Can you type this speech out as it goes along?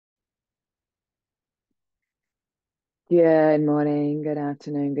Good morning, good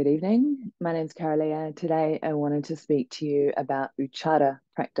afternoon, good evening. My name's Kara-Leah. Today I wanted to speak to you about Ucchāra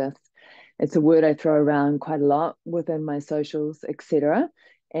practice. It's a word I throw around quite a lot within my socials, etc.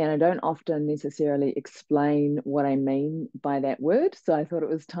 And I don't often necessarily explain what I mean by that word. So I thought it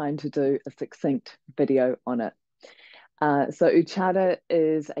was time to do a succinct video on it. So Ucchāra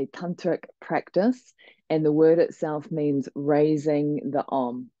is a tantric practice, and the word itself means raising the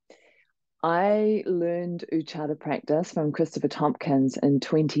Om. I learned Ucchāra practice from Christopher Tompkins in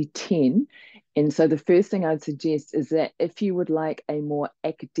 2010. And so the first thing I'd suggest is that if you would like a more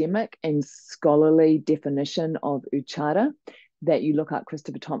academic and scholarly definition of Ucchāra, that you look up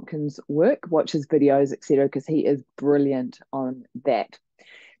Christopher Tompkins' work, watch his videos, etc., because he is brilliant on that.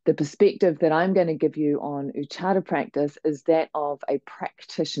 The perspective that I'm going to give you on Ucchāra practice is that of a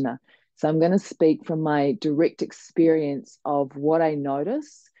practitioner. So I'm going to speak from my direct experience of what I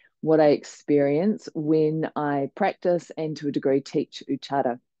notice, what I experience when I practice and to a degree teach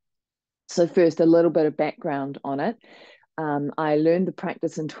Ucchāra. So first, a little bit of background on it. I learned the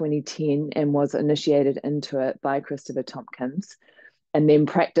practice in 2010 and was initiated into it by Christopher Tompkins, and then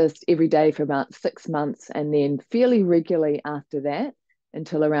practiced every day for about 6 months, and then fairly regularly after that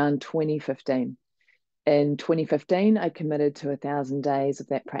until around 2015. In 2015, I committed to 1,000 days of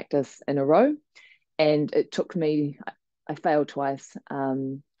that practice in a row, and it took me, I failed twice,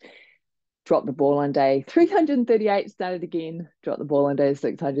 dropped the ball on day 338, started again, dropped the ball on day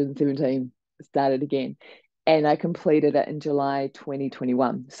 617, started again. And I completed it in July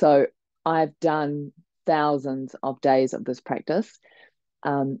 2021. So I've done thousands of days of this practice.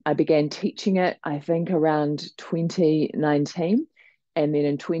 I began teaching it, I think, around 2019. And then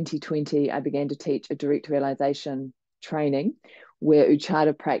in 2020, I began to teach a direct realization training where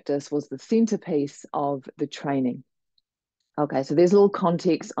Ucchāra practice was the centerpiece of the training. Okay, so there's a little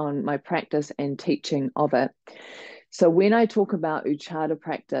context on my practice and teaching of it. So when I talk about Ucchāra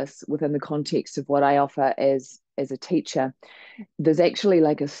practice within the context of what I offer as a teacher, there's actually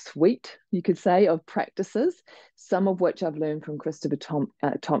like a suite, you could say, of practices, some of which I've learned from Christopher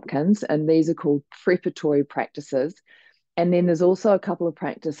Tompkins, and these are called preparatory practices. And then there's also a couple of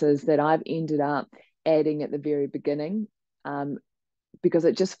practices that I've ended up adding at the very beginning because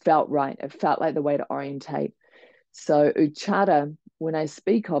it just felt right. It felt like the way to orientate. So Ucchāra, when I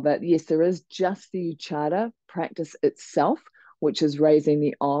speak of it, yes, there is just the Ucchāra practice itself, which is raising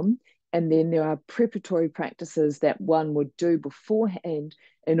the Om. And then there are preparatory practices that one would do beforehand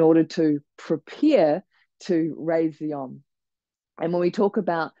in order to prepare to raise the Om. And when we talk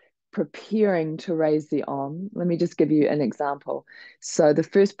about preparing to raise the Om, let me just give you an example. So the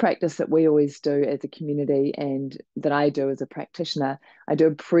first practice that we always do as a community and that I do as a practitioner, I do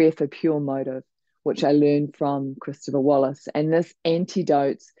a prayer for pure motive, which I learned from Christopher Wallace. And this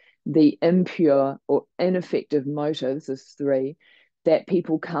antidotes the impure or ineffective motives, there's three, that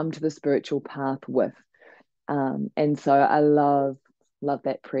people come to the spiritual path with. And so I love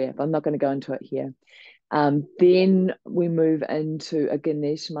that prayer, but I'm not going to go into it here. Then we move into a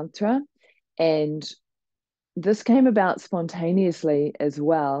Ganesh mantra, and this came about spontaneously as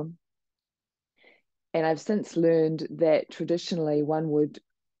well. And I've since learned that traditionally one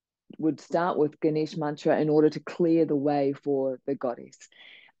would start with Ganesh mantra in order to clear the way for the goddess,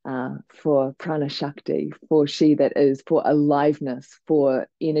 for prana shakti, for she that is, for aliveness, for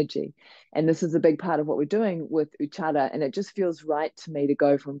energy. And this is a big part of what we're doing with Ucchāra. And it just feels right to me to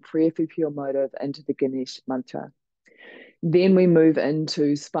go from prayer for pure motive into the Ganesh mantra. Then we move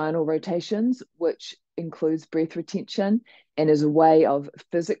into spinal rotations, which includes breath retention and is a way of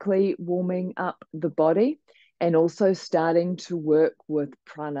physically warming up the body and also starting to work with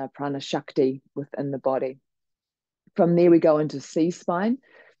prana shakti within the body. From there, we go into C-spine.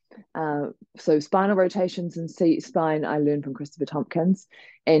 So spinal rotations and C-spine I learned from Christopher Tompkins.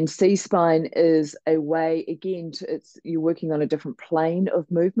 And C-spine is a way, again, you're working on a different plane of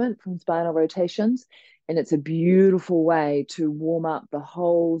movement from spinal rotations. And it's a beautiful way to warm up the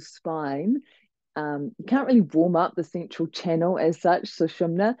whole spine. You can't really warm up the central channel as such,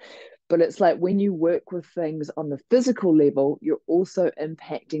 Sushumna, but it's like when you work with things on the physical level, you're also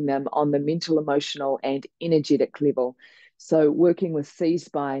impacting them on the mental, emotional, and energetic level. So working with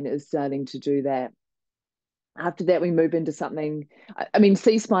C-spine is starting to do that. After that, we move into something, I mean,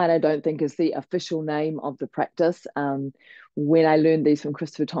 C-spine, I don't think is the official name of the practice. When I learned these from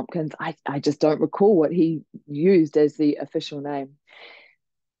Christopher Tompkins, I just don't recall what he used as the official name.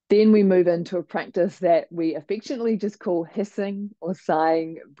 Then we move into a practice that we affectionately just call hissing or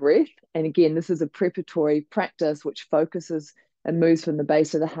sighing breath. And again, this is a preparatory practice which focuses and moves from the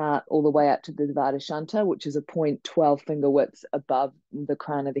base of the heart all the way up to the Devadashanta, which is a point 12 finger widths above the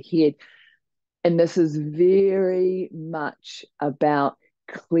crown of the head. And this is very much about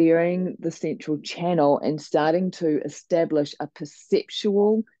clearing the central channel and starting to establish a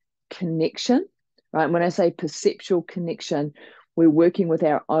perceptual connection, right? When I say perceptual connection, we're working with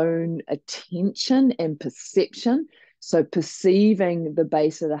our own attention and perception. So perceiving the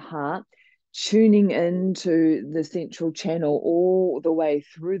base of the heart, tuning into the central channel all the way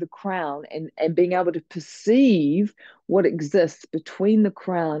through the crown, and being able to perceive what exists between the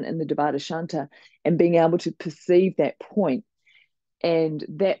crown and the Devadashanta, and being able to perceive that point. And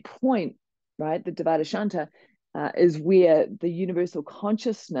that point, right, the Devadashanta, is where the universal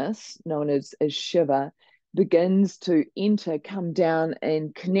consciousness, known as Shiva, begins to enter, come down,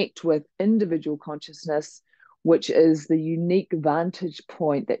 and connect with individual consciousness, which is the unique vantage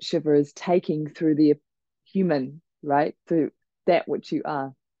point that Shiva is taking through the human, right, through that which you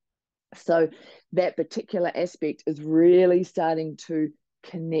are. So that particular aspect is really starting to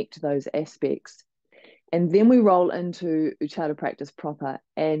connect those aspects. And then we roll into Ucchāra practice proper.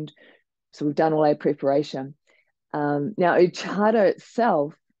 And so we've done all our preparation. Now, Ucchāra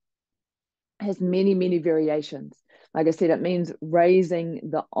itself has many, many variations. Like I said, it means raising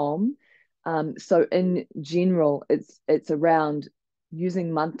the Om. So in general, it's around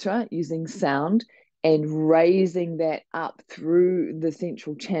using mantra, using sound, and raising that up through the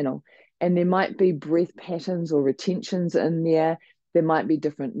central channel. And there might be breath patterns or retentions in there. There might be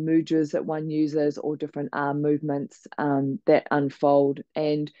different mudras that one uses, or different arm movements that unfold,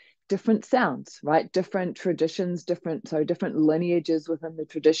 and different sounds, right? Different traditions, different lineages within the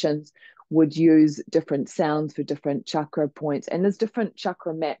traditions would use different sounds for different chakra points. And there's different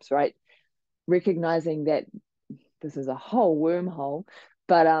chakra maps, right? Recognizing that this is a whole wormhole,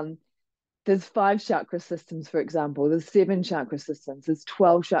 but there's 5 chakra systems, for example. There's 7 chakra systems. There's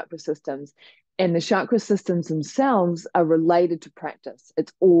 12 chakra systems. And the chakra systems themselves are related to practice.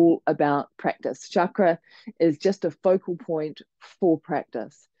 It's all about practice. Chakra is just a focal point for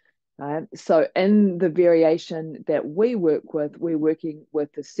practice. Right? So in the variation that we work with, we're working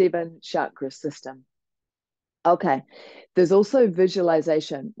with the 7 chakra system. Okay, there's also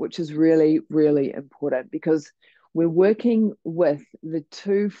visualization, which is really, really important, because we're working with the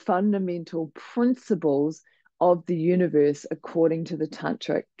 2 fundamental principles of the universe according to the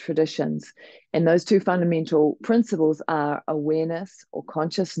tantric traditions. And those 2 fundamental principles are awareness or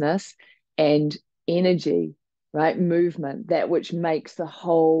consciousness, and energy, right? Movement, that which makes the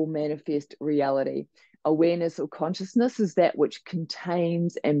whole manifest reality. Awareness or consciousness is that which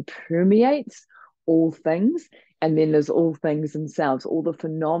contains and permeates all things. And then there's all things themselves, all the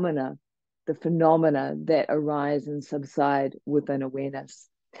phenomena that arise and subside within awareness.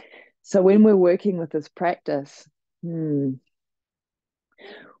 So when we're working with this practice, so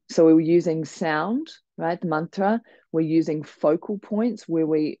we're using sound, right? The mantra. We're using focal points where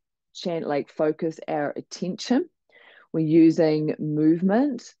we chant, like focus our attention. We're using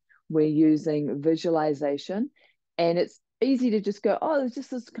movement. We're using visualization. And it's easy to just go, oh, it's just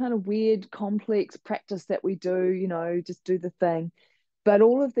this kind of weird, complex practice that we do, just do the thing. But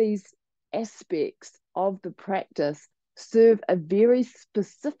all of these aspects of the practice serve a very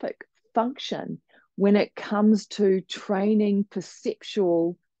specific function when it comes to training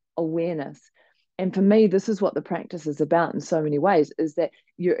perceptual awareness. And for me, this is what the practice is about in so many ways, is that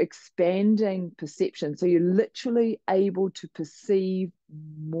you're expanding perception. So you're literally able to perceive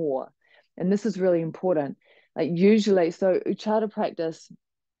more. And this is really important. Like usually, so Ucchāra practice,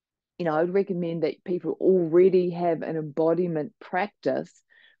 I would recommend that people already have an embodiment practice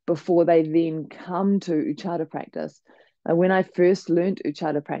before they then come to Ucchāra practice. When I first learned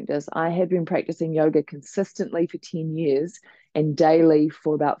Ucchāra practice, I had been practicing yoga consistently for 10 years and daily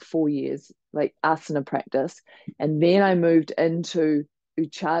for about 4 years, like asana practice. And then I moved into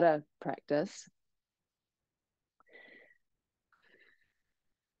Ucchāra practice.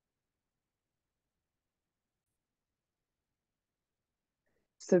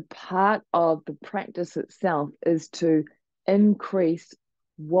 So part of the practice itself is to increase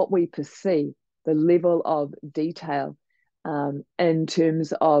what we perceive, the level of detail, in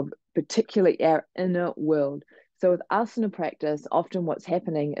terms of particularly our inner world. So with asana practice, often what's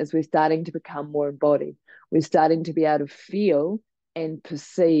happening is we're starting to become more embodied. We're starting to be able to feel and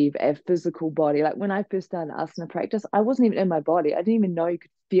perceive our physical body. Like when I first started asana practice, I wasn't even in my body. I didn't even know you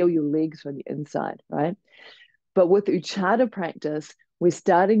could feel your legs from the inside, right? But with Ucchāra practice, we're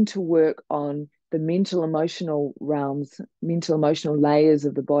starting to work on the mental emotional realms, mental emotional layers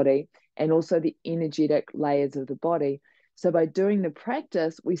of the body, and also the energetic layers of the body. So by doing the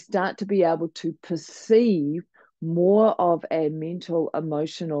practice, we start to be able to perceive more of our mental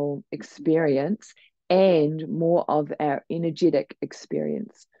emotional experience and more of our energetic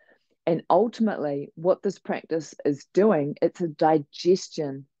experience. And ultimately, what this practice is doing, it's a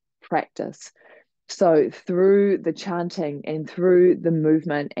digestion practice. So through the chanting and through the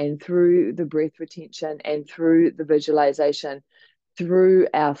movement and through the breath retention and through the visualization, through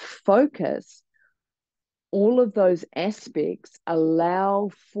our focus, all of those aspects allow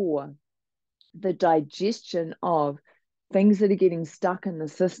for the digestion of things that are getting stuck in the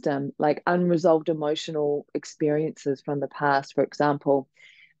system, like unresolved emotional experiences from the past, for example,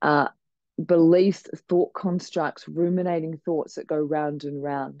 uh, beliefs, thought constructs, ruminating thoughts that go round and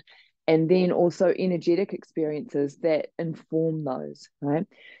round, and then also energetic experiences that inform those, right?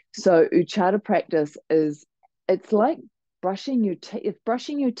 So Ucchāra practice it's like brushing your teeth. If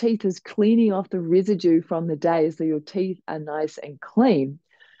brushing your teeth is cleaning off the residue from the day so your teeth are nice and clean,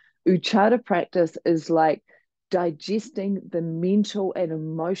 Ucchāra practice is like digesting the mental and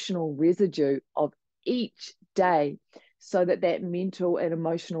emotional residue of each day so that that mental and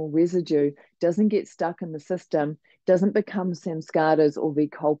emotional residue doesn't get stuck in the system, doesn't become samskaras or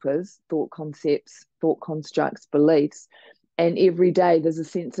vikalpas, thought concepts, thought constructs, beliefs. And every day there's a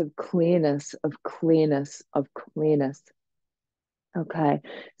sense of clearness, of clearness, of clearness. Okay,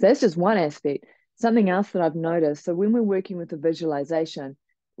 so that's just one aspect. Something else that I've noticed. So when we're working with the visualization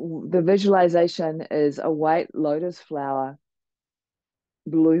is a white lotus flower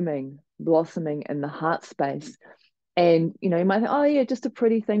blooming, blossoming in the heart space. And you might think, oh yeah, just a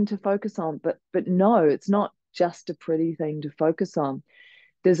pretty thing to focus on. But no, it's not just a pretty thing to focus on.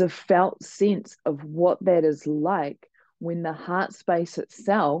 There's a felt sense of what that is like when the heart space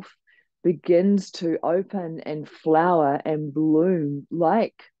itself begins to open and flower and bloom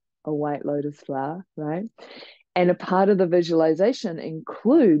like a white lotus flower, right? And a part of the visualization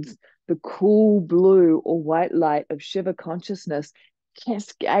includes the cool blue or white light of Shiva consciousness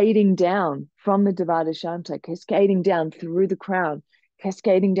cascading down from the Devadashanta, cascading down through the crown,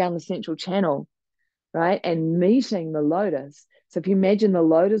 cascading down the central channel, right? And meeting the lotus. So if you imagine the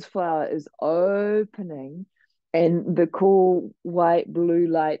lotus flower is opening and the cool white blue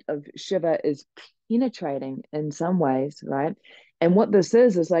light of Shiva is penetrating in some ways, right? And what this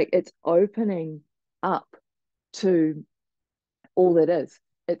is like it's opening up to all it is.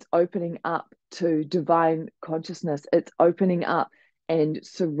 It's opening up to divine consciousness. It's opening up and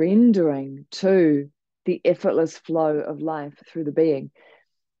surrendering to the effortless flow of life through the being.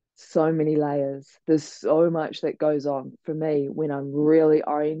 So many layers. There's so much that goes on for me when I'm really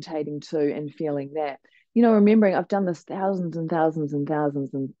orientating to and feeling that. Remembering I've done this thousands and thousands and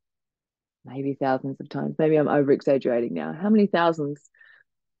thousands and maybe thousands of times. Maybe I'm over exaggerating now. How many thousands?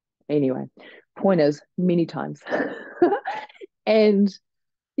 Anyway, point is, many times. And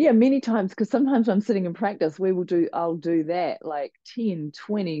yeah, many times, because sometimes I'm sitting in practice, I'll do that like 10,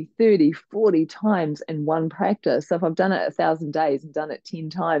 20, 30, 40 times in one practice. So if I've done it 1,000 days and done it 10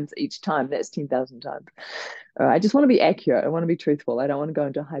 times each time, that's 10,000 times. I just want to be accurate. I want to be truthful. I don't want to go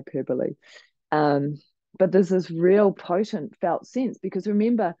into hyperbole. But there's this real potent felt sense because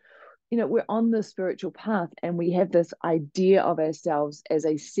remember, we're on the spiritual path and we have this idea of ourselves as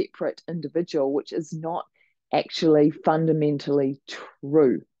a separate individual, which is not actually fundamentally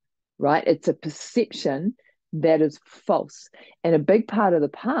true, right? It's a perception that is false. And a big part of the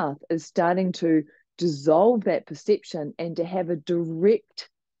path is starting to dissolve that perception and to have a direct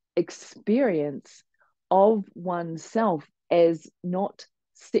experience of oneself as not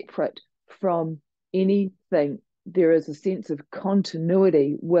separate from anything. There is a sense of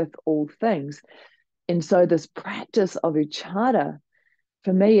continuity with all things. And so this practice of Ucchāra,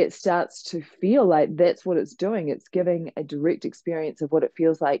 for me, it starts to feel like that's what it's doing. It's giving a direct experience of what it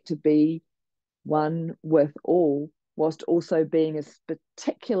feels like to be one with all, whilst also being a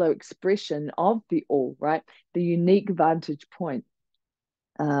particular expression of the all, right? The unique vantage point.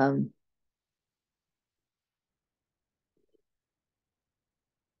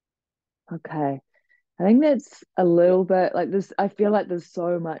 Okay. I think that's a little bit like this. I feel like there's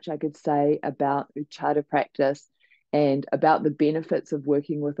so much I could say about Ucchāra practice and about the benefits of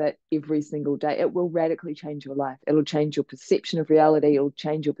working with it every single day. It will radically change your life. It'll change your perception of reality. It'll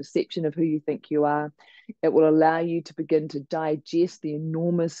change your perception of who you think you are. It will allow you to begin to digest the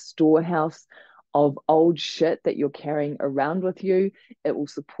enormous storehouse of old shit that you're carrying around with you. It will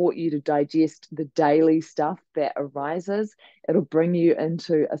support you to digest the daily stuff that arises. It'll bring you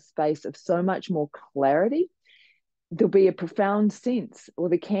into a space of so much more clarity. There'll be a profound sense, or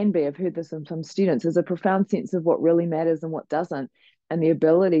there can be, I've heard this from some students, there's a profound sense of what really matters and what doesn't, and the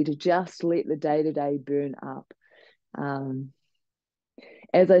ability to just let the day-to-day burn up.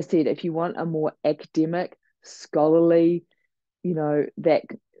 As I said, if you want a more academic, scholarly, that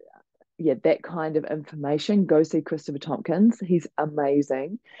kind of information, go see Christopher Tompkins. He's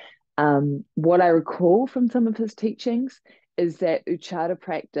amazing. What I recall from some of his teachings is that Ucchāra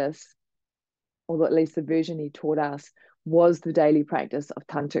practice, or at least the version he taught us, was the daily practice of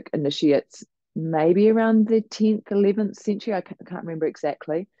tantric initiates, maybe around the 10th, 11th century. I can't remember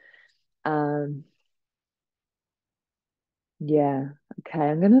exactly. Um, yeah, okay,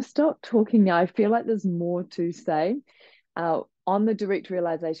 I'm going to stop talking now. I feel like there's more to say. On the direct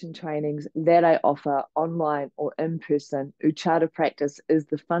realization trainings that I offer online or in person, Ucchāra practice is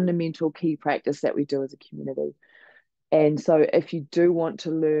the fundamental key practice that we do as a community. And so if you do want to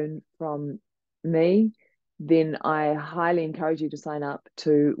learn from me, then I highly encourage you to sign up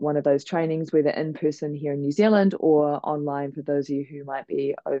to one of those trainings, whether in person here in New Zealand or online for those of you who might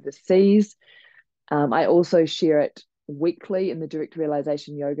be overseas. I also share it weekly in the direct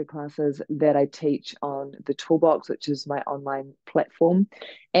realization yoga classes that I teach on the Toolbox, which is my online platform.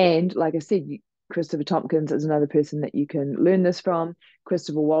 And like I said, Christopher Tompkins is another person that you can learn this from.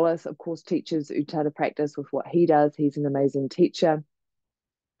 Christopher Wallace, of course, teaches Ucchāra practice with what he does. He's an amazing teacher.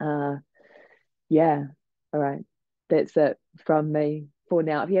 Uh, yeah, all right. That's it from me for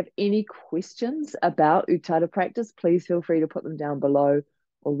now. If you have any questions about Ucchāra practice, please feel free to put them down below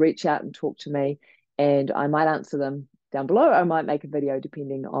or reach out and talk to me, and I might answer them down below. Or I might make a video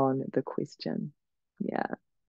depending on the question. Yeah.